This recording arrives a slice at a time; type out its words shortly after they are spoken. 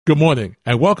Good morning,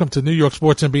 and welcome to New York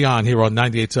Sports and Beyond here on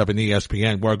 98.7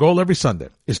 ESPN, where our goal every Sunday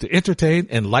is to entertain,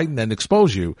 enlighten, and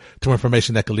expose you to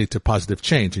information that can lead to positive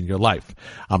change in your life.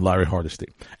 I'm Larry Hardesty.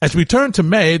 As we turn to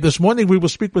May, this morning we will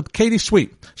speak with Katie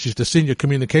Sweet. She's the Senior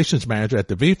Communications Manager at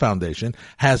the V Foundation,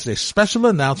 has a special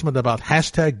announcement about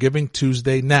hashtag Giving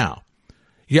Tuesday now.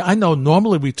 Yeah, I know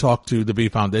normally we talk to the V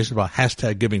Foundation about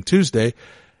hashtag Giving Tuesday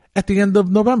at the end of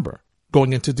November,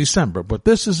 going into December. But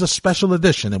this is a special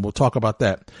edition, and we'll talk about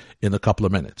that in a couple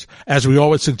of minutes. As we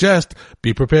always suggest,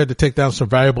 be prepared to take down some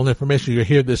valuable information you'll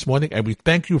hear this morning, and we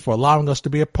thank you for allowing us to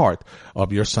be a part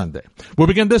of your Sunday. We'll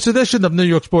begin this edition of New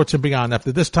York Sports and Beyond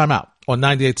after this time out on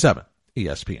 98.7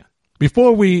 ESPN.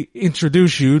 Before we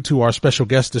introduce you to our special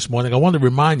guest this morning, I want to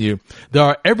remind you there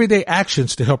are everyday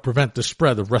actions to help prevent the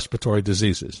spread of respiratory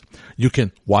diseases. You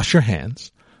can wash your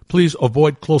hands. Please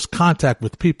avoid close contact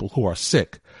with people who are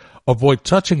sick. Avoid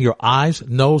touching your eyes,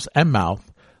 nose, and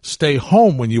mouth. Stay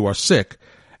home when you are sick,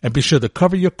 and be sure to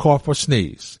cover your cough or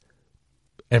sneeze.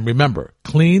 And remember,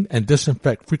 clean and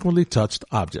disinfect frequently touched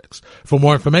objects. For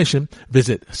more information,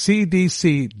 visit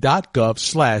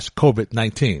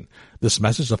cdc.gov/COVID-19. This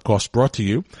message, of course, brought to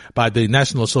you by the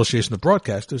National Association of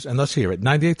Broadcasters and us here at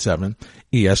 98.7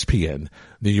 ESPN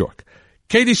New York.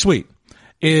 Katie Sweet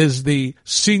is the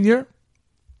Senior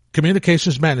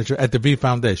Communications Manager at the V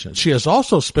Foundation. She has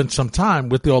also spent some time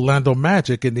with the Orlando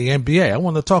Magic in the NBA. I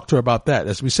want to talk to her about that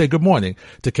as we say good morning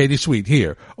to Katie Sweet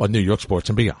here on New York Sports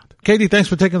and Beyond. Katie, thanks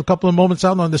for taking a couple of moments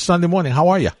out on this Sunday morning. How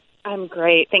are you? I'm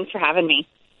great. Thanks for having me.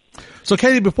 So,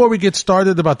 Katie, before we get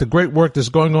started about the great work that's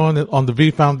going on the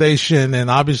V Foundation and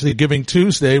obviously Giving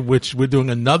Tuesday, which we're doing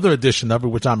another edition of it,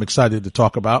 which I'm excited to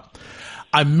talk about,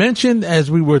 I mentioned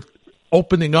as we were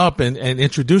opening up and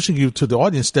introducing you to the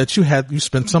audience that you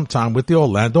spent some time with the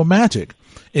Orlando Magic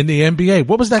in the NBA.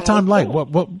 What was that time like?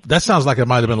 What that sounds like it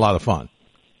might have been a lot of fun.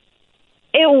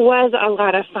 It was a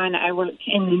lot of fun. I worked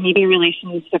in the media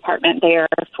relations department there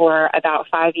for about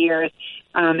 5 years.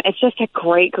 It's just a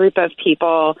great group of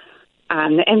people.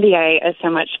 The NBA is so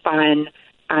much fun.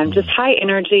 Just high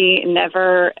energy,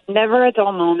 never a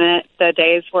dull moment. The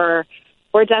days were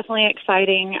definitely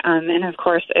exciting. And of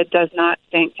course, it does not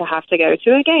stink to have to go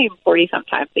to a game 40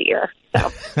 sometimes a year.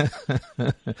 So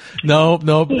no,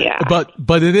 yeah.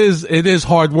 but it is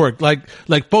hard work. Like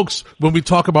folks, when we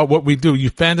talk about what we do, you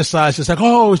fantasize. It's like,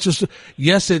 oh, it's just,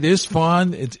 yes, it is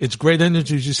fun. It's great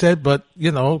energy, as you said, but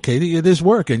Katie, it is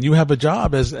work, and you have a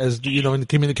job as in the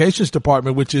communications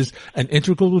department, which is an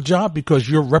integral job because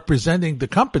you're representing the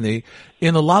company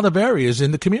in a lot of areas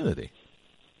in the community.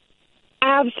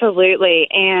 Absolutely.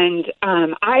 And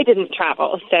I didn't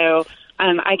travel, so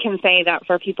I can say that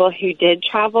for people who did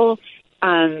travel,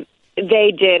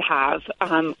 they did have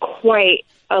quite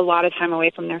a lot of time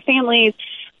away from their families.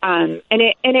 And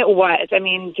it was. I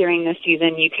mean, during the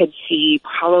season, you could see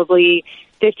probably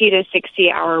 50 to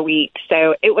 60-hour weeks.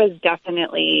 So it was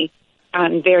definitely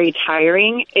very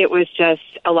tiring. It was just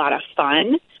a lot of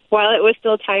fun while it was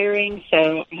still tiring.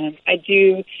 So I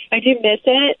do miss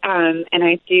it. And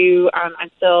I'm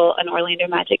still an Orlando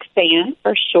Magic fan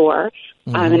for sure.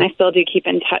 And I still do keep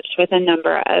in touch with a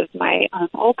number of my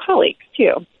old colleagues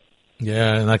too.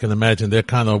 Yeah, and I can imagine they're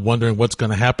kind of wondering what's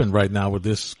going to happen right now with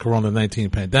this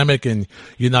Corona-19 pandemic, and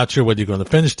you're not sure whether you're going to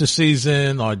finish the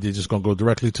season or you're just going to go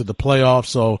directly to the playoffs.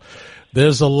 So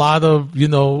there's a lot of,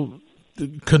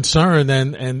 concern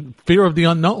and fear of the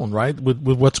unknown, right, with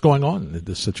what's going on in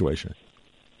this situation.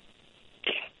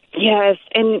 Yes,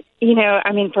 and,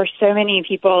 for so many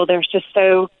people, there's just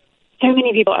so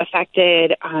many people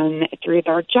affected through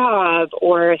their job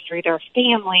or through their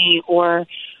family or,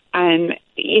 and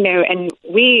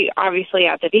we obviously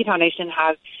at the V Foundation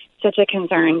have such a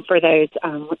concern for those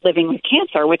living with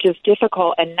cancer, which is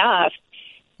difficult enough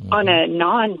on a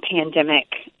non-pandemic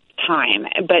time.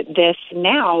 But this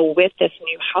now with this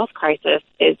new health crisis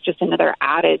is just another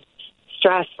added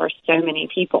stress for so many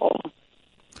people.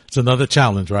 It's another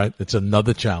challenge, right? It's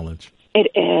another challenge. It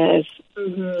is.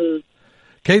 Mm-hmm.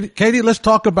 Katie, let's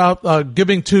talk about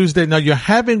Giving Tuesday. Now, you're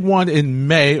having one in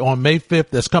May, on May 5th,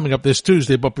 that's coming up this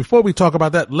Tuesday. But before we talk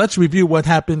about that, let's review what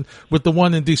happened with the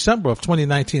one in December of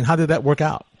 2019. How did that work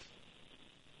out?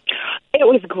 It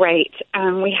was great.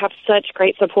 We have such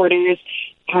great supporters.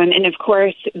 And, of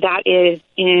course,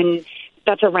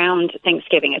 that's around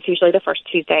Thanksgiving. It's usually the first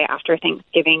Tuesday after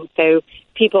Thanksgiving. So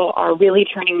people are really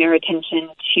turning their attention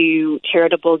to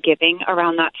charitable giving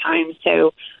around that time.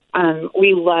 So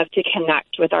we love to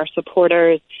connect with our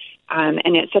supporters, and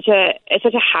it's such a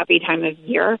happy time of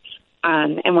year,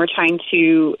 and we're trying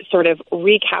to sort of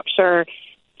recapture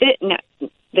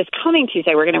this coming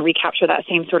Tuesday. We're going to recapture that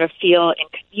same sort of feel and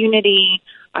community,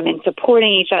 and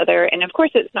supporting each other. And of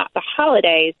course, it's not the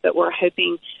holidays, but we're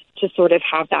hoping to sort of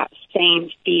have that same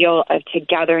feel of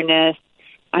togetherness.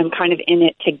 I'm kind of in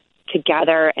it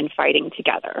together and fighting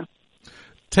together.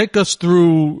 Take us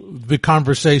through the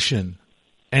conversation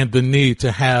and the need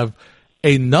to have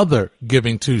another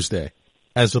Giving Tuesday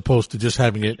as opposed to just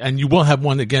having it. And you will have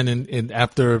one again in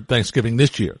after Thanksgiving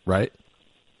this year, right?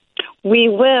 We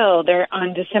will. They're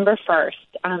on December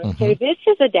 1st. So this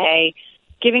is a day,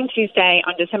 Giving Tuesday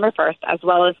on December 1st, as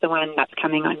well as the one that's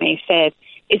coming on May 5th,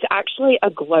 is actually a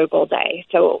global day.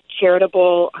 So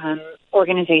charitable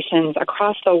organizations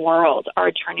across the world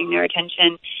are turning their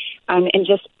attention and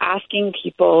just asking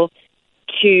people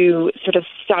to sort of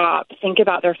stop, think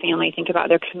about their family, think about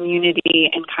their community,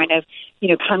 and kind of,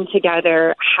 come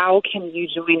together. How can you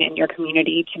join in your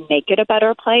community to make it a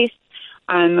better place?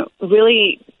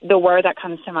 Really, the word that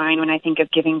comes to mind when I think of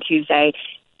Giving Tuesday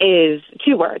is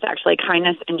two words, actually,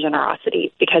 kindness and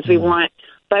generosity, because we want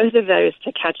both of those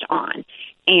to catch on.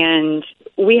 And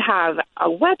we have a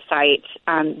website,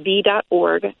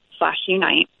 v.org/unite,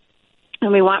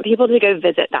 and we want people to go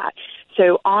visit that.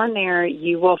 So on there,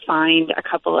 you will find a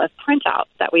couple of printouts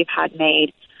that we've had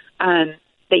made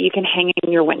that you can hang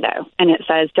in your window. And it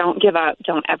says, "Don't give up,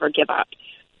 don't ever give up,"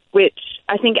 which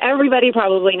I think everybody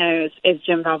probably knows is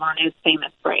Jim Valvano's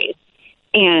famous phrase.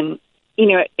 And,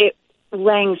 it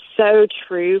rang so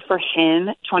true for him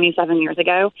 27 years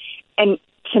ago. And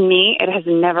to me, it has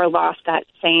never lost that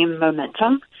same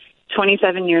momentum.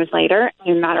 27 years later,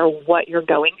 no matter what you're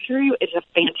going through, it's a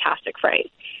fantastic phrase.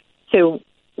 So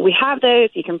we have those.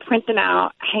 You can print them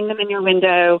out, hang them in your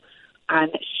window,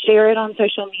 share it on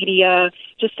social media,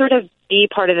 just sort of be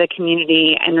part of the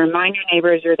community and remind your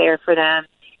neighbors you're there for them.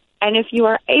 And if you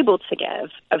are able to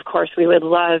give, of course, we would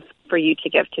love for you to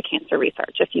give to cancer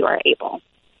research if you are able.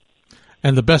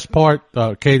 And the best part,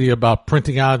 Katie, about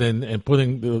printing out and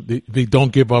putting the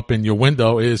Don't Give Up in your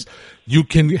window is you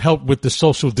can help with the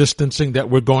social distancing that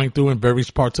we're going through in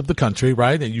various parts of the country,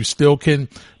 right? And you still can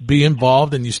be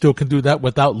involved and you still can do that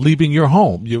without leaving your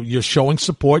home. You're showing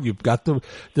support. You've got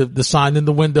the sign in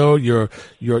the window. You're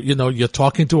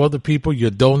talking to other people. You're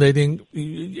donating.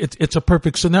 It's a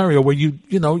perfect scenario where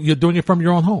you're doing it from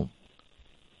your own home.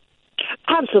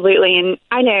 Absolutely. And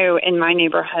I know in my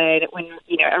neighborhood when,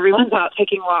 everyone's out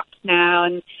taking walks now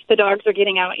and the dogs are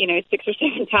getting out, 6 or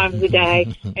 7 times a day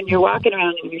and you're walking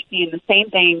around and you're seeing the same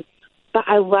thing. But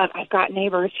I've got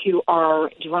neighbors who are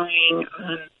drawing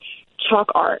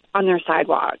chalk art on their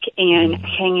sidewalk and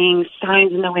hanging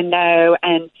signs in the window.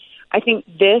 And I think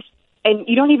and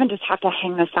you don't even just have to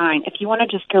hang the sign. If you want to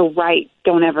just go write,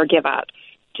 "Don't ever give up,"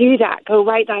 do that. Go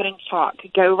write that in chalk.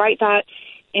 Go write that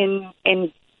in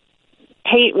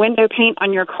window paint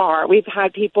on your car. We've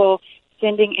had people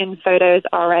sending in photos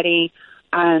already.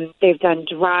 They've done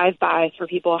drive-bys for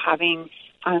people having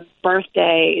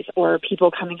birthdays or people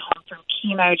coming home from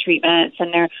chemo treatments,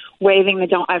 and they're waving the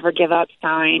 "Don't Ever Give Up"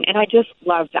 sign. And I just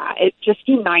love that. It just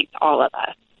unites all of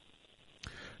us.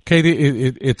 Katie,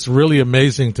 it's really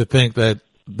amazing to think that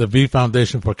the V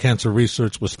Foundation for Cancer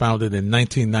Research was founded in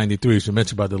 1993, as you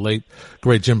mentioned, by the late,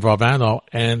 great Jim Valvano,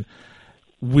 and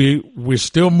we're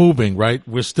still moving, right?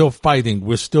 We're still fighting.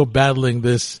 We're still battling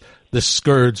this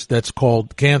scourge that's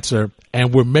called cancer,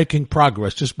 and we're making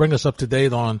progress. Just bring us up to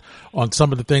date on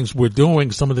some of the things we're doing,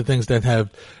 some of the things that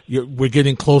we're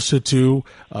getting closer to,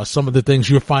 some of the things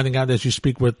you're finding out as you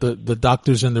speak with the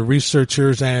doctors and the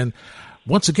researchers. And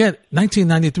once again,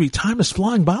 1993, time is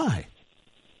flying by.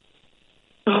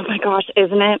 Oh my gosh,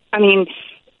 isn't it? I mean,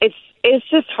 it's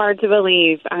just hard to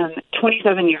believe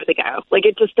 27 years ago. Like,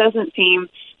 it just doesn't seem,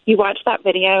 you watch that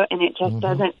video and it just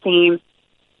doesn't seem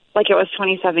like it was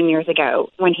 27 years ago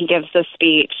when he gives this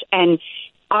speech. And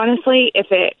honestly,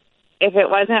 if it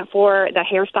wasn't for the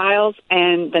hairstyles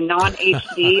and the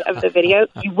non-HD of the video,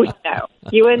 you wouldn't know.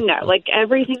 You wouldn't know. Like,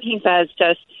 everything he says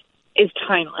just is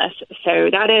timeless.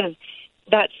 So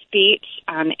that speech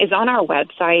is on our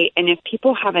website. And if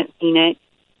people haven't seen it,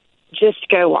 just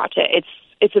go watch it.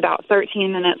 It's about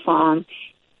 13 minutes long,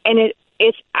 and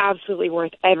it's absolutely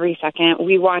worth every second.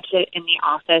 We watch it in the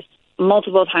office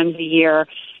multiple times a year.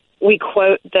 We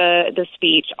quote the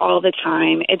speech all the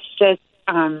time. It's just,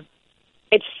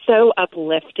 it's so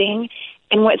uplifting.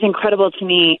 And what's incredible to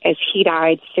me is he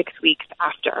died 6 weeks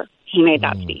after he made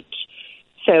that speech.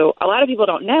 So a lot of people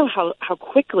don't know how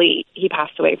quickly he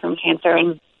passed away from cancer.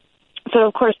 And so,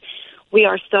 of course, we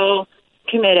are still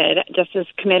committed, just as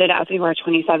committed as we were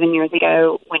 27 years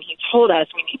ago when he told us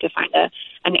we need to find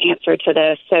an answer to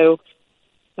this. So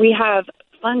we have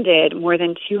funded more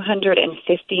than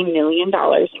 $250 million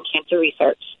in cancer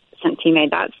research since he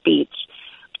made that speech.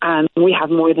 We have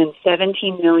more than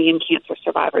 17 million cancer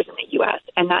survivors in the U.S.,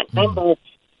 and that number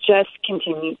just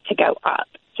continues to go up.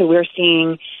 So we're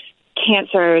seeing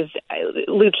cancers.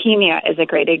 Leukemia is a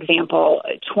great example.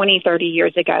 20, 30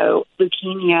 years ago,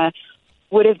 leukemia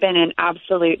would have been an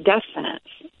absolute death sentence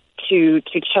to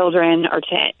children or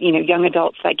to young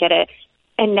adults that get it.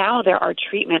 And now there are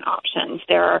treatment options.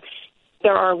 There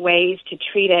are ways to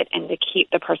treat it and to keep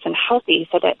the person healthy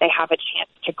so that they have a chance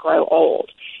to grow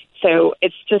old. So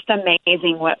it's just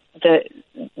amazing what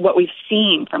we've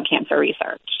seen from cancer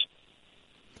research.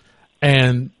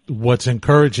 And what's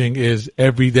encouraging is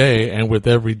every day and with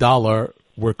every dollar,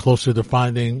 we're closer to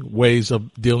finding ways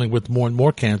of dealing with more and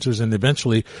more cancers, and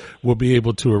eventually we'll be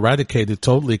able to eradicate it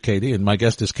totally, Katie. And my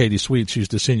guest is Katie Sweet. She's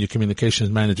the Senior Communications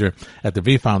Manager at the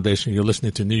V Foundation. You're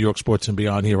listening to New York Sports and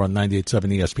Beyond here on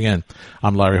 98.7 ESPN.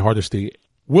 I'm Larry Hardesty.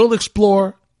 We'll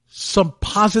explore some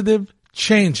positive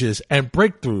changes and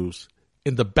breakthroughs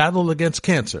in the battle against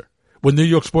cancer when New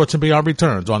York Sports and Beyond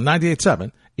returns on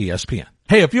 98.7 ESPN.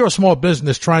 Hey, if you're a small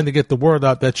business trying to get the word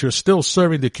out that you're still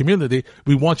serving the community,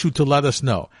 we want you to let us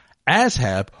know. As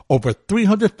have over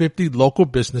 350 local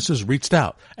businesses reached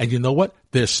out. And you know what?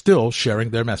 They're still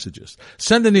sharing their messages.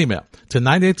 Send an email to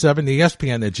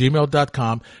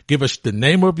 987ESPN@gmail.com. Give us the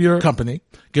name of your company.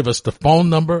 Give us the phone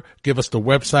number. Give us the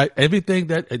website, everything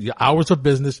that, your hours of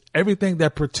business, everything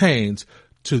that pertains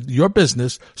to your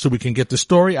business so we can get the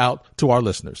story out to our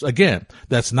listeners. Again,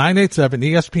 that's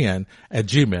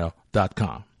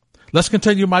 987ESPN@gmail.com. Let's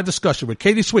continue my discussion with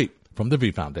Katie Sweet from the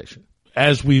V Foundation.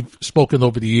 As we've spoken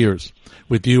over the years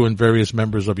with you and various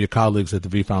members of your colleagues at the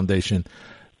V Foundation,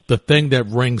 the thing that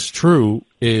rings true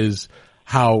is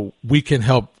how we can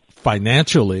help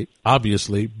financially,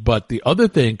 obviously, but the other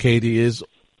thing, Katie, is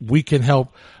we can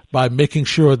help by making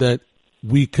sure that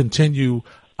we continue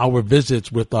our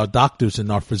visits with our doctors and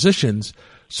our physicians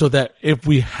so that if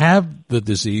we have the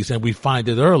disease and we find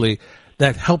it early,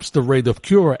 that helps the rate of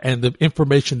cure. And the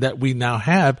information that we now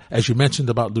have, as you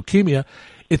mentioned about leukemia,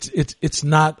 it's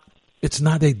not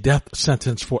a death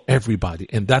sentence for everybody.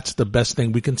 And that's the best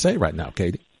thing we can say right now,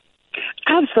 Katie.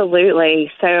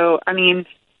 Absolutely. So, I mean,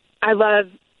 I love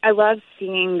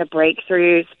seeing the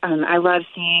breakthroughs. I love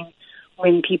seeing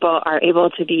when people are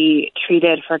able to be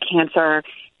treated for cancer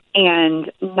and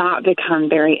not become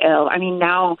very ill. I mean,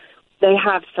 now they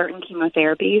have certain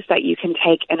chemotherapies that you can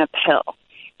take in a pill.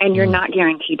 And you're not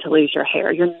guaranteed to lose your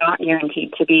hair. You're not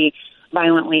guaranteed to be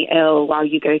violently ill while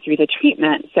you go through the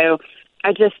treatment. So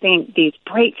I just think these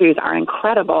breakthroughs are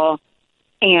incredible.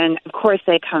 And, of course,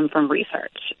 they come from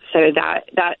research. So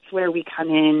that's where we come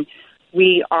in.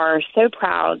 We are so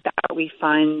proud that we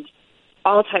fund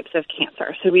all types of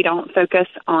cancer. So we don't focus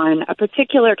on a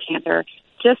particular cancer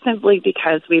just simply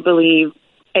because we believe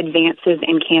advances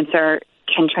in cancer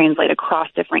can translate across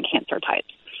different cancer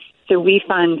types. So we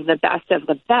fund the best of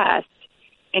the best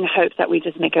in hopes that we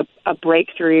just make a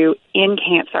breakthrough in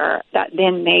cancer that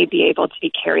then may be able to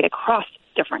be carried across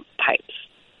different types.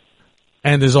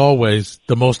 And as always,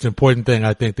 the most important thing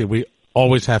I think that we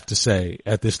always have to say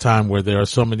at this time where there are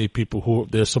so many people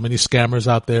there's so many scammers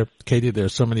out there, Katie,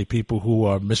 there's so many people who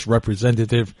are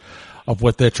misrepresentative of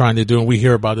what they're trying to do. And we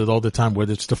hear about it all the time,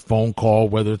 whether it's the phone call,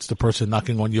 whether it's the person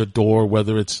knocking on your door,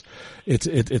 whether it's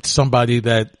somebody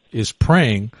that is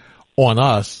preying on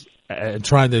us and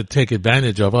trying to take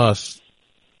advantage of us.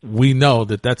 We know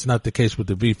that that's not the case with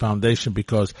the V Foundation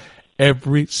because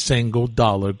every single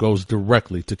dollar goes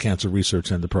directly to cancer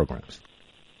research and the programs.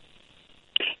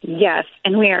 Yes,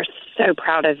 and we are so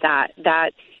proud of that.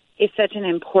 That is such an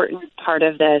important part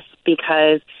of this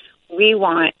because we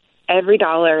want every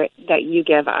dollar that you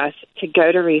give us to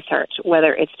go to research,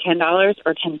 whether it's $10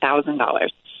 or $10,000.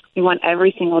 We want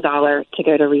every single dollar to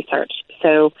go to research.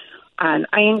 So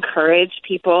I encourage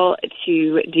people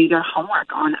to do their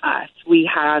homework on us. We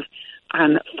have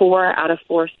 4 out of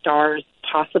 4 stars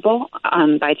possible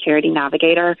by Charity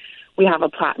Navigator. We have a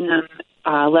platinum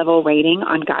level rating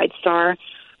on GuideStar.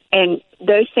 And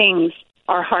those things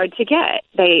are hard to get.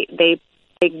 They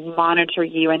monitor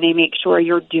you and they make sure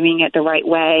you're doing it the right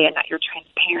way and that you're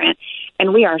transparent.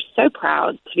 And we are so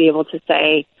proud to be able to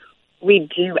say we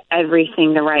do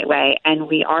everything the right way and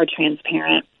we are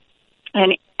transparent.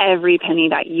 And every penny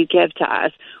that you give to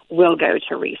us will go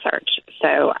to research.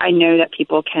 So I know that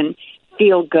people can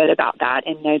feel good about that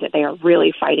and know that they are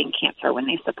really fighting cancer when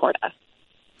they support us.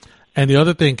 And the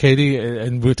other thing, Katie,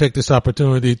 and we'll take this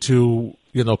opportunity to,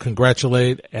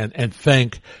 congratulate and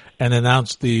thank and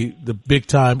announce the big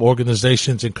time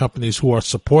organizations and companies who are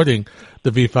supporting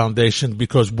the V Foundation,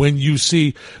 because when you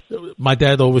see, my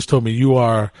dad always told me you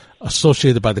are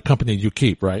associated by the company you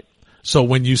keep, right? So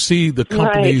when you see the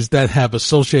companies that have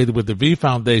associated with the V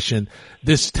Foundation,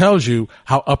 this tells you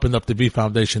how up and up the V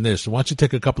Foundation is. So why don't you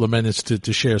take a couple of minutes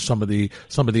to share some of the,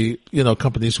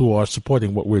 companies who are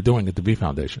supporting what we're doing at the V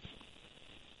Foundation?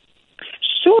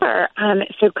 Sure.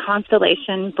 So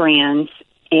Constellation Brands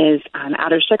is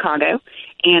out of Chicago,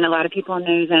 and a lot of people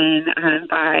know them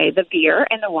by the beer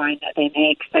and the wine that they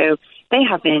make. So they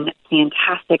have been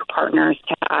fantastic partners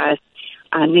to us.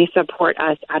 They support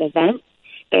us at events.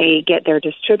 They get their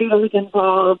distributors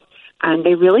involved.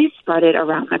 They really spread it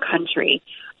around the country.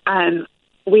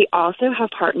 We also have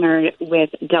partnered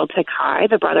with Delta Chi,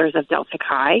 the Brothers of Delta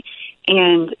Chi,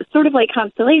 and sort of like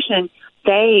Constellation,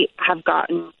 they have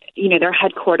gotten, they're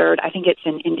headquartered, I think it's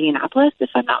in Indianapolis, if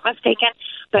I'm not mistaken,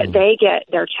 but they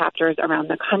get their chapters around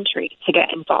the country to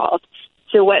get involved.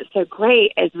 So what's so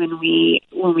great is when we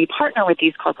partner with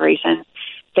these corporations,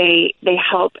 they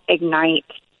help ignite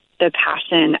the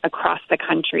passion across the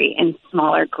country in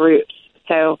smaller groups.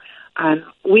 So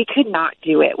we could not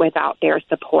do it without their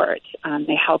support.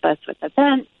 They help us with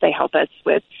events. They help us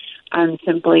with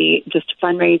simply just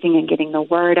fundraising and getting the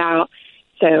word out.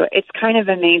 So it's kind of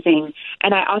amazing.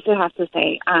 And I also have to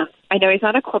say, I know he's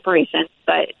not a corporation,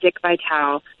 but Dick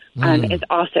Vitale is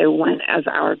also one of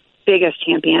our biggest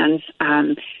champions.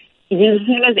 His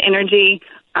energy,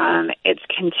 it's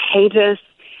contagious.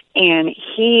 And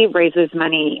he raises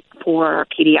money for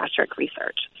pediatric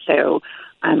research. So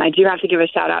I do have to give a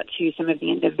shout out to some of the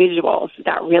individuals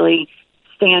that really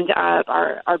stand up.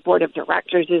 Our board of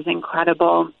directors is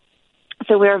incredible.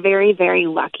 So we're very, very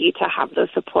lucky to have the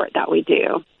support that we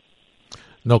do.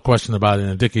 No question about it.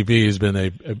 And Dickie V has been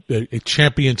a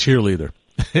champion cheerleader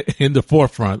in the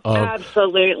forefront of.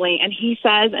 Absolutely. And he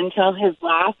says until his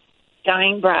last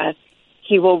dying breath,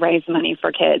 he will raise money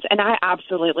for kids. And I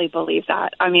absolutely believe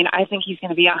that. I mean, I think he's going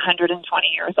to be 120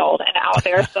 years old and out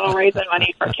there still raising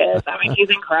money for kids. I mean, he's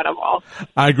incredible.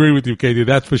 I agree with you, Katie.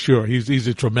 That's for sure. He's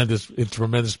a tremendous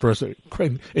person.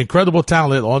 Incredible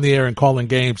talent on the air and calling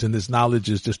games, and his knowledge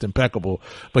is just impeccable.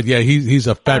 But yeah, he's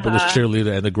a fabulous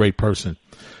cheerleader and a great person.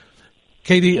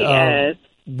 Katie,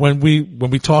 when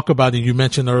we talk about it, you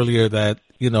mentioned earlier that,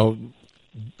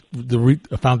 the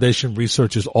foundation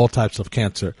researches all types of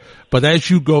cancer. But as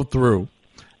you go through,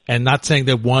 and not saying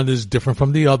that one is different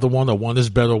from the other one, or one is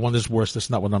better, or one is worse, that's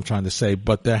not what I'm trying to say,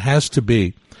 but there has to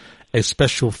be a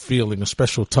special feeling, a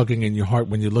special tugging in your heart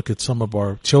when you look at some of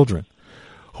our children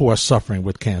who are suffering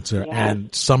with cancer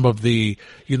and some of the,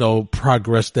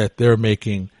 progress that they're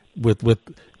making with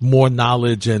more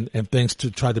knowledge and things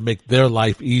to try to make their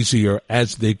life easier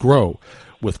as they grow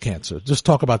with cancer. Just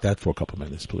talk about that for a couple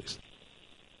minutes, please.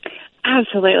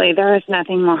 Absolutely. There is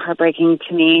nothing more heartbreaking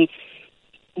to me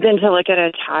than to look at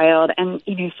a child. And,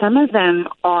 some of them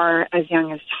are as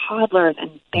young as toddlers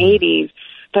and babies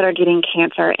that are getting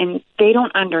cancer, and they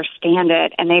don't understand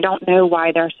it, and they don't know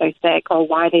why they're so sick or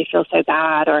why they feel so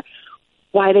bad or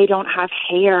why they don't have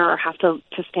hair or have to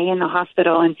stay in the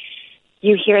hospital. And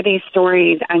you hear these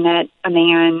stories. I met a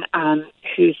man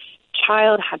whose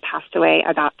child had passed away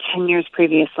about 10 years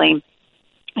previously,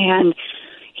 and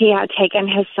he had taken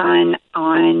his son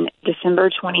on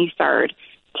December 23rd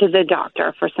to the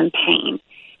doctor for some pain,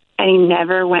 and he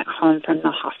never went home from the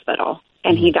hospital,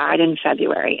 and he died in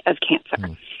February of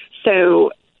cancer.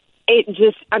 So it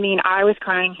just, I was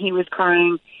crying, he was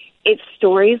crying. It's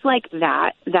stories like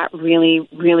that really,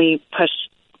 really push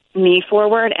me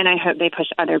forward, and I hope they push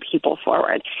other people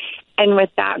forward. And with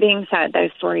that being said,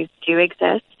 those stories do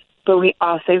exist, but we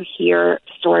also hear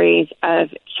stories of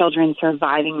children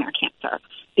surviving their cancer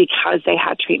because they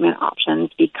had treatment options,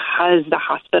 because the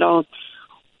hospital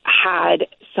had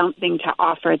something to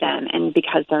offer them, and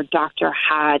because their doctor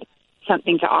had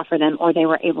something to offer them, or they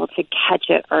were able to catch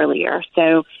it earlier.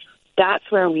 So that's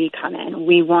where we come in.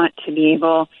 We want to be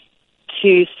able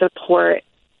to support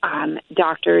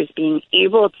doctors being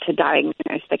able to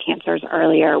diagnose the cancers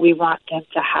earlier. We want them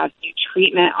to have new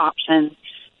treatment options,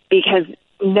 because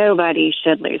nobody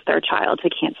should lose their child to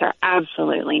cancer.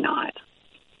 Absolutely not.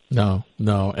 No.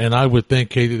 And I would think,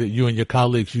 Katie, that you and your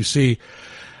colleagues, you see,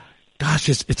 gosh,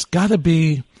 it's got to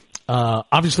be,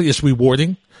 obviously it's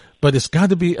rewarding, but it's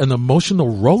got to be an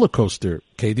emotional roller coaster,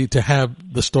 Katie, to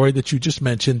have the story that you just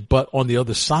mentioned, but on the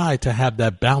other side, to have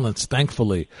that balance,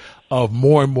 thankfully, of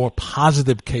more and more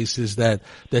positive cases that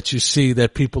you see,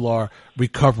 that people are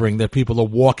recovering, that people are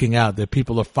walking out, that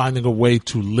people are finding a way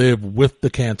to live with the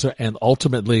cancer, and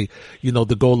ultimately,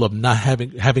 the goal of not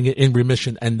having it in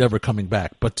remission and never coming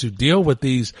back. But to deal with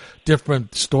these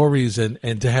different stories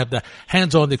and to have the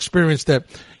hands-on experience that,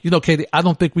 Katie, I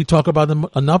don't think we talk about them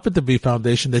enough at the V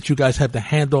Foundation, that you guys have the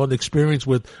hands-on experience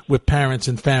with parents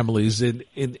and families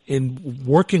in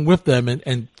working with them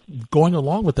and going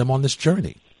along with them on this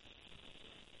journey.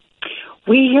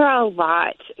 We hear a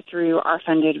lot through our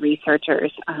funded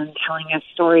researchers telling us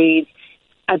stories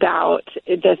about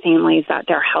the families that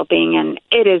they're helping, and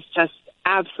it is just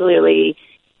absolutely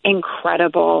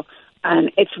incredible.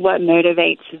 It's what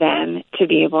motivates them to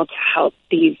be able to help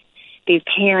these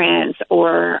parents,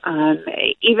 or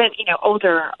even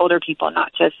older people,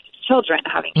 not just children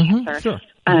having cancer, sure.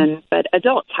 But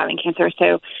adults having cancer.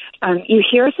 So you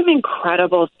hear some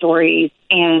incredible stories,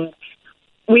 and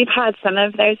we've had some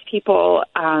of those people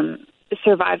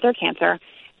survive their cancer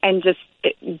and just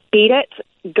beat it,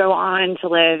 go on to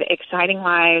live exciting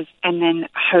lives, and then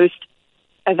host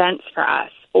events for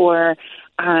us, or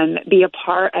be a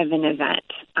part of an event.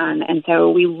 And so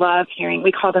we love hearing,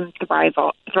 we call them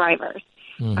thrivers.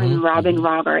 Robin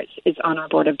Roberts is on our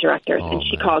board of directors, and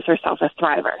she calls herself a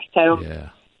thriver. So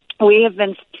we have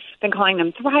been calling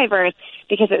them thrivers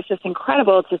because it's just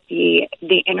incredible to see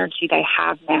the energy they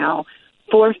have now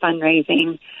for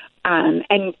fundraising. And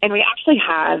we actually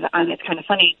have, it's kind of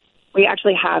funny, we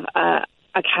actually have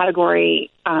a category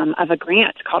of a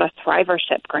grant called a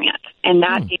Thrivership grant, and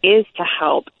that is to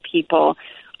help people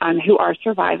who are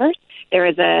survivors. There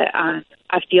is a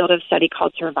field of study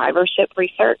called survivorship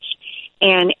research,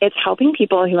 and it's helping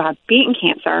people who have beaten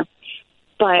cancer,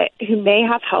 but who may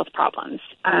have health problems.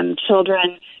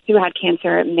 Children who had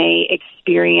cancer may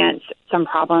experience some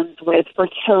problems with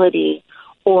fertility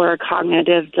or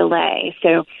cognitive delay.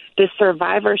 So the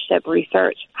survivorship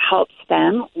research helps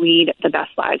them lead the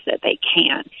best lives that they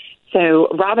can. So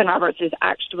Robin Roberts is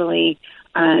actually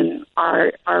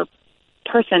our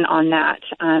person on that,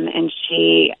 and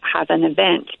she has an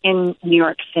event in New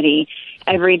York City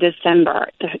every December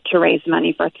to raise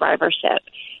money for Thrivership.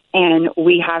 And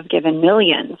we have given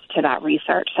millions to that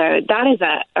research. So that is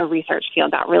a research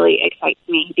field that really excites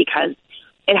me because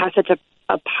it has such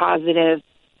a positive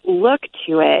look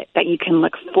to it that you can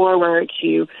look forward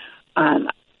to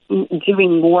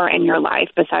doing more in your life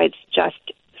besides just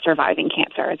surviving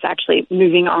cancer. It's actually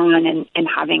moving on and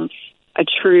having a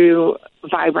true,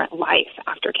 vibrant life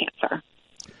after cancer.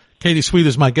 Katie Sweet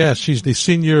is my guest. She's the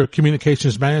Senior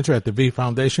Communications Manager at the V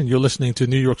Foundation. You're listening to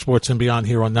New York Sports and Beyond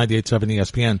here on 98.7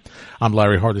 ESPN. I'm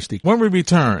Larry Hardesty. When we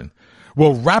return,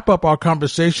 we'll wrap up our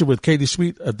conversation with Katie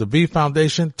Sweet at the V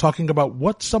Foundation, talking about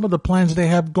what some of the plans they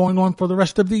have going on for the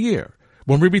rest of the year.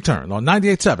 When we return on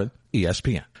 98.7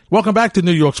 ESPN. Welcome back to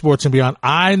New York Sports and Beyond.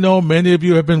 I know many of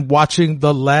you have been watching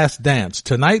The Last Dance.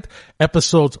 Tonight,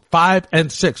 episodes 5 and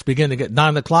 6 beginning at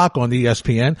 9 o'clock on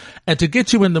ESPN. And to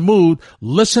get you in the mood,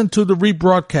 listen to the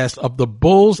rebroadcast of the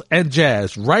Bulls and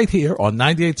Jazz right here on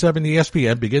 98.7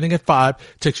 ESPN beginning at 5.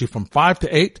 Takes you from 5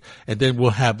 to 8. And then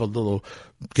we'll have a little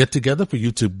get together for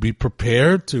you to be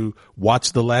prepared to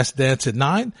watch The Last Dance at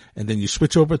 9. And then you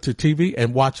switch over to TV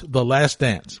and watch The Last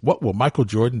Dance. What will Michael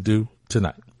Jordan do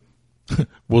tonight?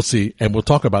 We'll see, and we'll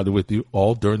talk about it with you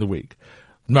all during the week.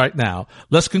 Right now,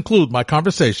 let's conclude my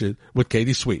conversation with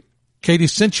Katie Sweet. Katie,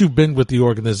 since you've been with the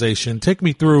organization, take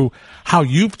me through how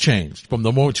you've changed from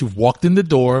the moment you've walked in the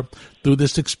door through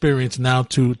this experience now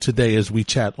to today as we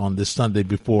chat on this Sunday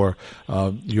before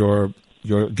your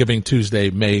Giving Tuesday,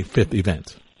 May 5th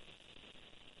event.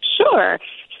 Sure.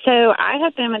 So I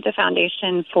have been with the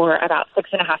foundation for about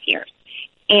 6.5 years.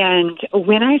 And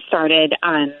when I started,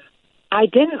 I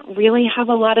didn't really have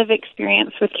a lot of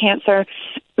experience with cancer.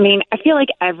 I mean, I feel like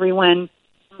everyone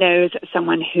knows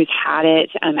someone who's had it.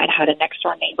 I'd had a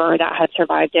next-door neighbor that had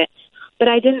survived it, but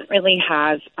I didn't really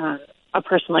have a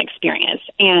personal experience.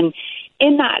 And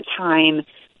in that time,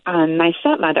 my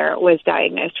stepmother was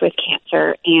diagnosed with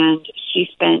cancer, and she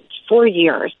spent 4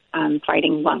 years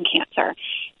fighting lung cancer.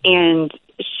 And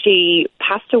she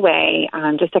passed away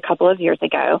just a couple of years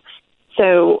ago.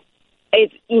 So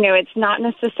it's not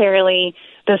necessarily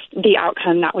the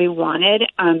outcome that we wanted,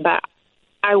 but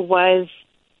I was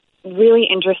really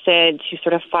interested to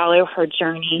sort of follow her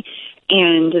journey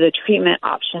and the treatment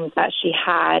options that she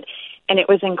had. And it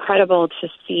was incredible to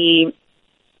see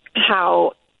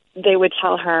how they would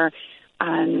tell her,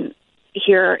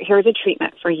 here's a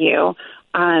treatment for you,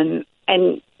 and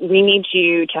we need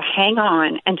you to hang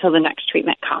on until the next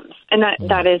treatment comes. And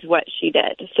that is what she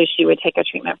did. So she would take a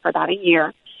treatment for about a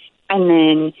year, and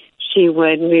then she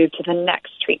would move to the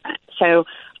next treatment. So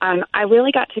I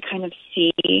really got to kind of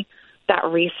see that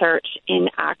research in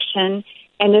action.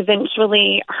 And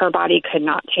eventually her body could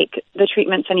not take the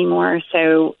treatments anymore.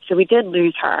 So we did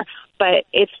lose her, but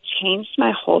it's changed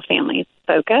my whole family's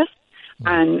focus.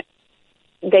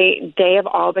 They have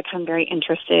all become very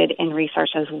interested in research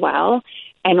as well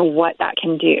and what that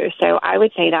can do. So I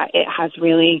would say that it has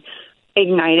really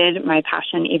ignited my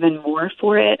passion even more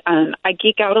for it. I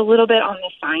geek out a little bit on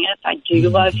the science. I do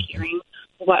love hearing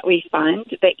what we find,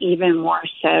 but even more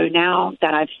so now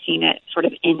that I've seen it sort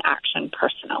of in action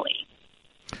personally.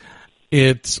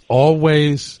 It's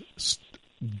always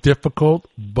difficult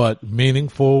but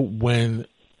meaningful when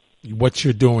what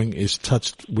you're doing is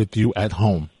touched with you at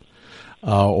home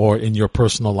or in your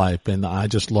personal life. And I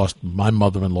just lost my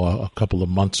mother-in-law a couple of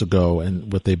months ago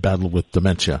and with a battle with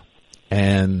dementia.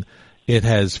 And it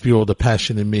has fueled a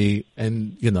passion in me,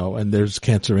 and, you know, and there's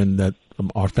cancer in that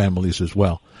our families as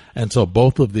well. And so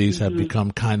both of these have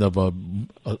become kind of a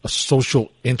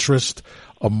social interest,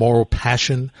 a moral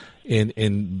passion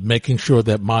in making sure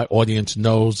that my audience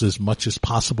knows as much as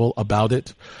possible about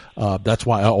it. That's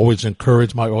why I always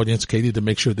encourage my audience, Katie, to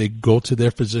make sure they go to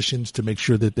their physicians, to make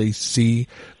sure that they see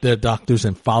their doctors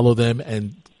and follow them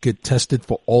and get tested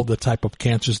for all the type of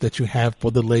cancers that you have.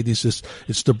 For the ladies,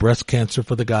 it's the breast cancer.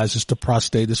 For the guys, it's the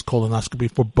prostate, it's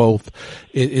colonoscopy for both.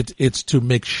 It's to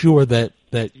make sure that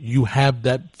you have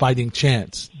that fighting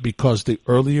chance, because the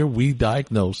earlier we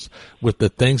diagnose with the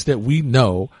things that we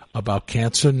know about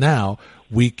cancer now,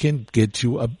 we can get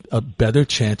you a better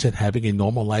chance at having a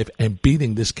normal life and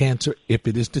beating this cancer if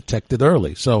it is detected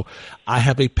early. So I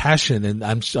have a passion, and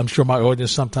I'm sure my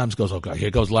audience sometimes goes, "Oh God,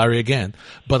 here goes Larry again."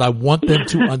 But I want them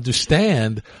to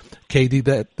understand, Katie,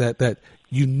 that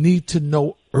you need to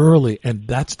know early, and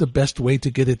that's the best way to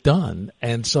get it done.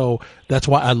 And so that's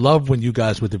why I love when you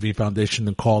guys with the V Foundation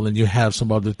and call and you have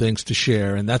some other things to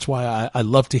share. And that's why I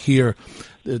love to hear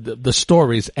the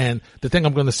stories. And the thing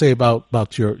I'm going to say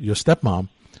about your stepmom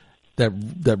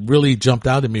that really jumped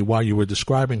out at me while you were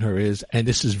describing her is, and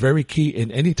this is very key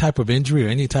in any type of injury or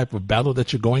any type of battle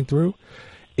that you're going through,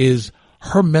 is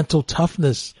her mental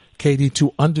toughness, Katie,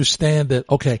 to understand that,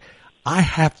 okay, I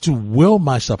have to will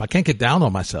myself. I can't get down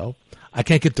on myself. I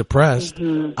can't get depressed.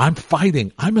 I'm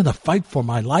fighting. I'm in a fight for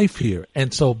my life here.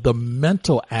 And so the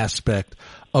mental aspect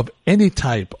of any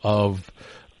type of,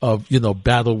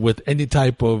 battle with any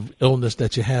type of illness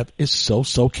that you have is so,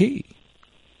 so key.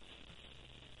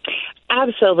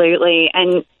 Absolutely.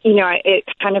 And, it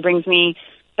kind of brings me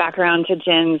back around to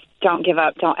Jim's "don't give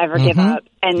up, don't ever give up."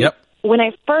 And when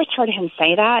I first heard him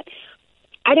say that,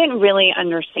 I didn't really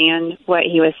understand what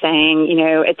he was saying.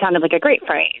 It sounded like a great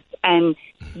phrase. And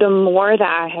the more that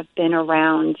I have been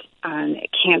around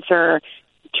cancer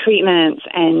treatments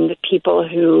and people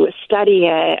who study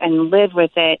it and live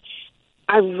with it,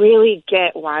 I really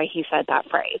get why he said that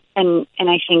phrase. And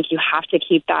I think you have to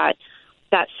keep that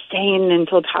same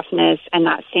mental toughness and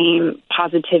that same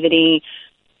positivity.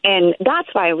 And that's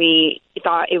why we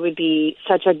thought it would be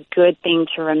such a good thing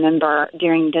to remember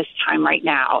during this time right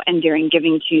now and during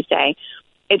Giving Tuesday.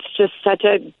 It's just such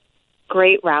a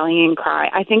great rallying cry.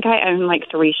 I think I own like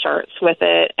 3 shirts with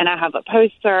it, and I have a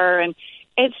poster, and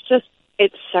it's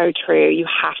so true. You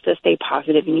have to stay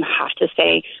positive and you have to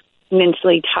stay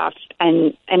mentally tough,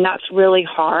 and that's really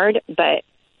hard, but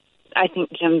I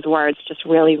think Jim's words just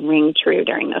really ring true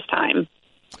during this time.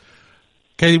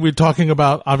 Katie, we're talking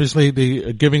about, obviously,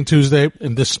 the Giving Tuesday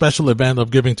and this special event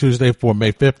of Giving Tuesday for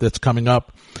May 5th that's coming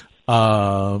up.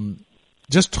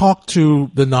 Just talk to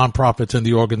the nonprofits and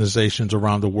the organizations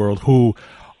around the world who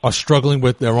are struggling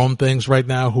with their own things right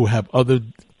now, who have other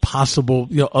possible,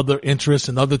 other interests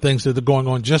and other things that are going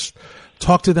on. Just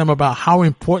talk to them about how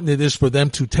important it is for them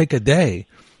to take a day.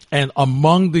 And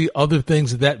among the other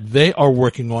things that they are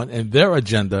working on in their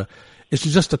agenda is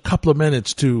just a couple of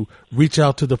minutes to reach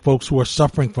out to the folks who are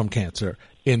suffering from cancer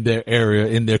in their area,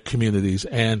 in their communities,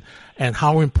 and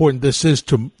how important this is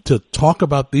to talk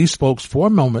about these folks for a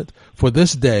moment, for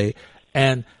this day,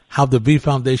 and how the V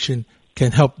Foundation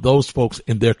can help those folks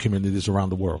in their communities around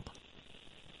the world.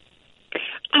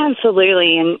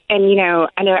 Absolutely. And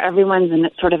I know everyone's in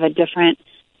sort of a different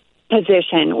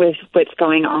position with what's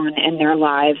going on in their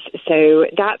lives. So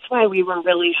that's why we were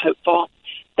really hopeful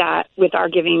that with our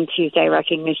Giving Tuesday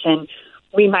recognition,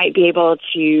 we might be able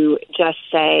to just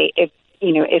say,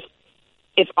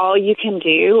 if all you can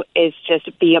do is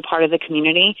just be a part of the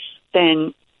community,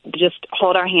 then just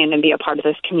hold our hand and be a part of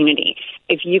this community.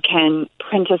 If you can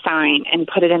print a sign and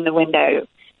put it in the window,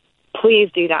 please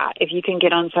do that. If you can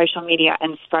get on social media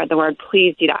and spread the word,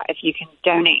 please do that. If you can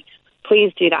donate,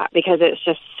 please do that, because it's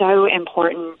just so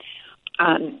important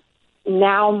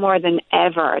now more than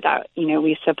ever that,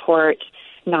 we support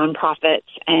nonprofits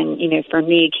and, for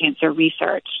me, cancer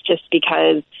research, just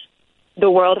because the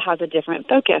world has a different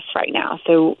focus right now.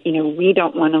 So, we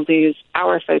don't want to lose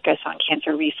our focus on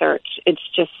cancer research. It's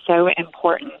just so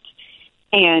important.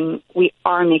 And we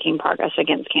are making progress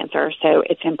against cancer, so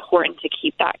it's important to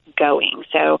keep that going.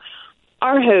 So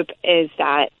our hope is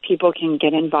that people can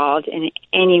get involved in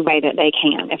any way that they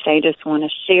can. If they just want to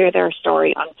share their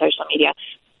story on social media,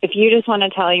 if you just want to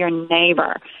tell your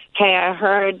neighbor, hey, I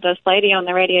heard this lady on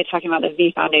the radio talking about the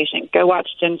V Foundation, go watch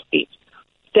Jim's speech.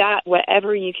 That,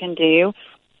 whatever you can do,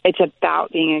 it's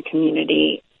about being a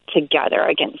community together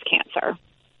against cancer.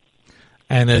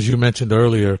 And as you mentioned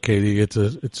earlier, Katie, it's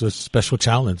a special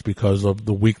challenge because of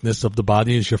the weakness of the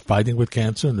body as you're fighting with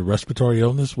cancer and the respiratory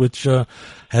illness, which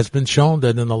has been shown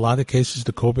that in a lot of cases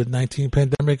the COVID-19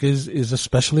 pandemic is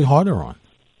especially harder on.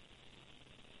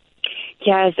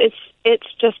 Yes, it's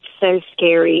just so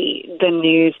scary, the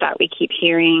news that we keep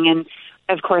hearing. And,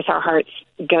 of course, our hearts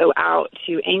go out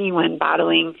to anyone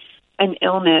battling an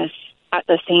illness at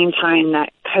the same time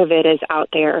that COVID is out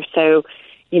there. So,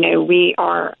 we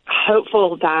are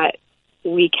hopeful that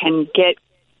we can get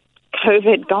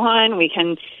COVID gone. We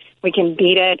can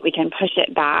beat it. We can push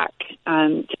it back,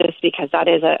 just because that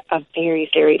is a very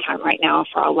scary time right now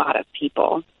for a lot of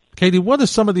people. Katie, what are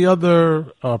some of the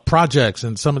other projects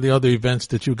and some of the other events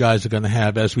that you guys are going to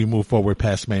have as we move forward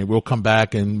past May? We'll come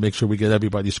back and make sure we get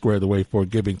everybody squared away for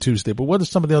Giving Tuesday. But what are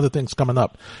some of the other things coming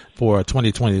up for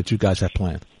 2020 that you guys have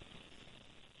planned?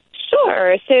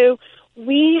 Sure. So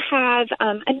we have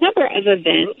a number of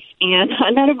events, and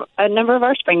a number of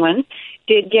our spring ones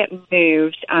did get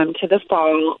moved to the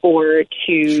fall or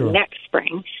to next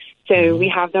spring. So we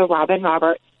have the Robin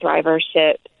Roberts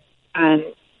Thrivership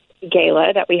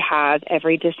Gala that we have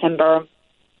every December.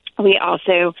 We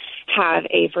also have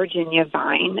a Virginia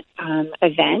Vine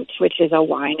event, which is a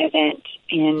wine event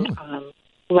in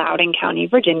Loudoun County,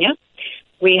 Virginia.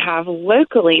 We have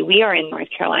locally, we are in North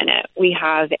Carolina, we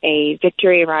have a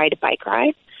Victory Ride bike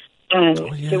ride.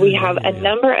 So we have a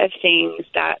number of things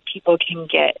that people can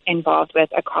get involved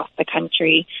with across the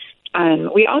country.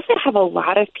 We also have a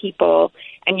lot of people,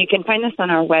 and you can find this on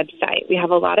our website, we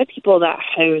have a lot of people that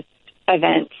host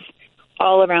events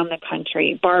all around the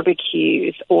country,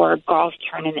 barbecues or golf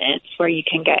tournaments where you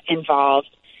can get involved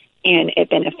and it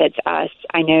benefits us.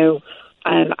 I know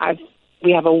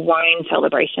we have a wine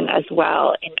celebration as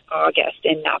well in August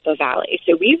in Napa Valley.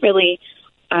 So we really,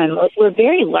 we're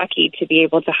very lucky to be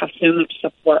able to have so much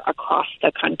support across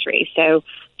the country. So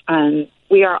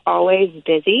we are always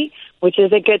busy, which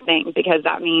is a good thing because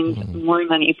that means more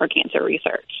money for cancer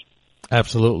research.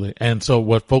 Absolutely. And so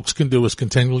what folks can do is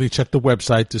continually check the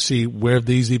website to see where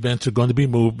these events are going to be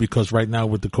moved, because right now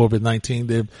with the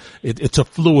COVID-19, it's a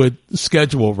fluid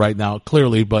schedule right now,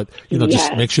 clearly, but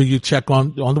just make sure you check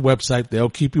on the website. They'll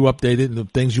keep you updated and the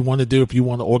things you want to do. If you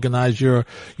want to organize your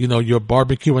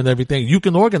barbecue and everything, you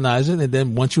can organize it. And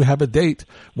then once you have a date,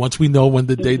 once we know when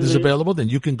the date is available, then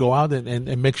you can go out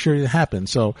and make sure it happens.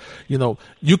 So,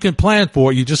 you can plan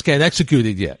for it. You just can't execute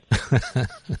it yet.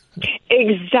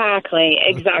 Exactly.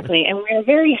 And we're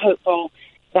very hopeful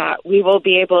that we will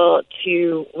be able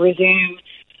to resume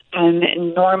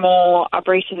normal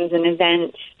operations and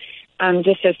events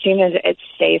just as soon as it's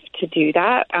safe to do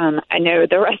that. I know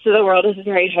the rest of the world is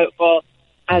very hopeful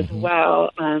as well.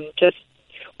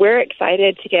 We're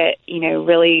excited to get,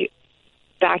 really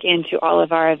back into all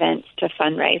of our events to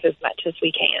fundraise as much as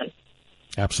we can.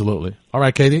 Absolutely. All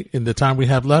right, Katie, in the time we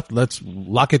have left, let's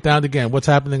lock it down again. What's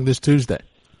happening this Tuesday?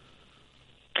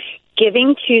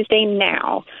 Giving Tuesday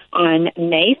now on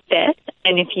May 5th.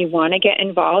 And if you want to get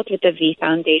involved with the V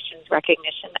Foundation's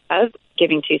recognition of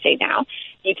Giving Tuesday now,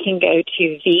 you can go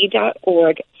to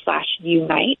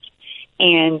v.org/unite.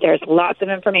 And there's lots of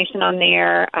information on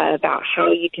there about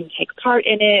how you can take part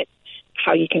in it,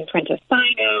 how you can print a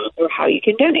sign-out, or how you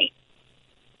can donate.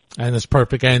 And it's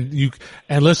perfect. And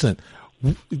listen,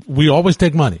 we always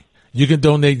take money. You can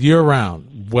donate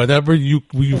year-round, whatever you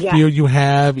feel you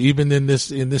have, even in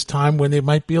this time when it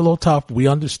might be a little tough. We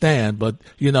understand, but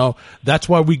that's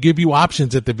why we give you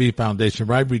options at the V Foundation,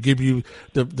 right? We give you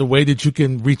the way that you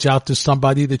can reach out to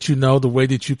somebody that the way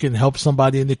that you can help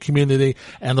somebody in the community,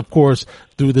 and of course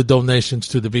through the donations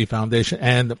to the V Foundation.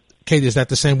 And Katie, is that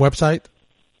the same website?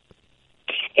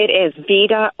 It is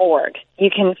v.org. You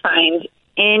can find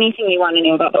anything you want to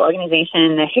know about the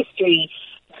organization, the history,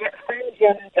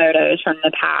 some photos from the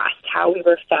past, how we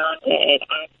were founded,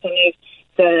 some of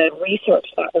the research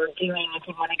that we're doing. If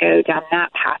you want to go down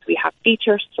that path, we have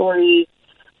feature stories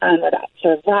about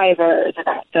survivors,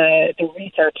 about the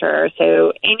researchers.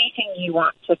 So anything you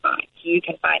want to find, you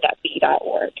can find at v.org.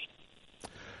 NYC.org.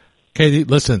 Katie,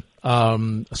 listen,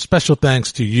 special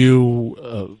thanks to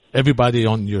you, everybody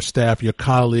on your staff, your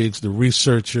colleagues, the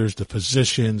researchers, the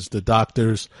physicians, the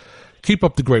doctors. Keep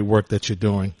up the great work that you're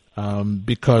doing,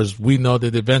 because we know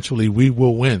that eventually we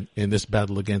will win in this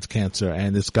battle against cancer.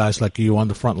 And it's guys like you on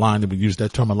the front line, and we use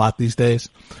that term a lot these days.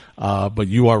 But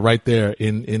you are right there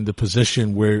in the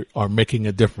position where are making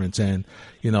a difference. And,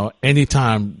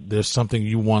 anytime there's something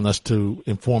you want us to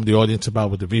inform the audience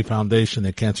about with the V Foundation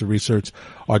and cancer research,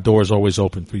 our door is always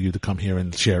open for you to come here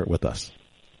and share it with us.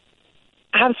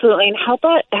 Absolutely.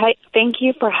 And thank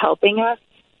you for helping us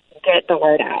get the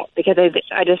word out, because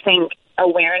I just think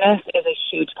awareness is a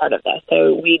huge part of this.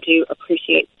 So we do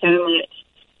appreciate so much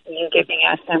you giving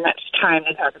us so much time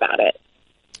to talk about it.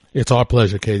 It's our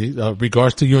pleasure, Katie.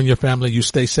 Regards to you and your family. You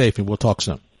stay safe, and we'll talk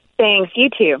soon. Thanks. You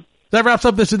too. That wraps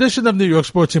up this edition of New York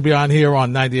Sports and Beyond here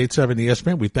on 98.7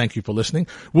 ESPN. We thank you for listening.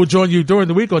 We'll join you during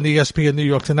the week on ESPN New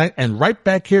York Tonight and right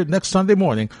back here next Sunday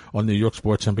morning on New York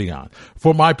Sports and Beyond.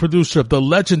 For my producer, the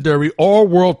legendary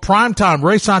all-world primetime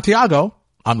Ray Santiago,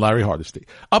 I'm Larry Hardesty.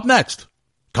 Up next,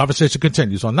 conversation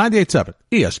continues on 98.7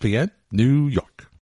 ESPN New York.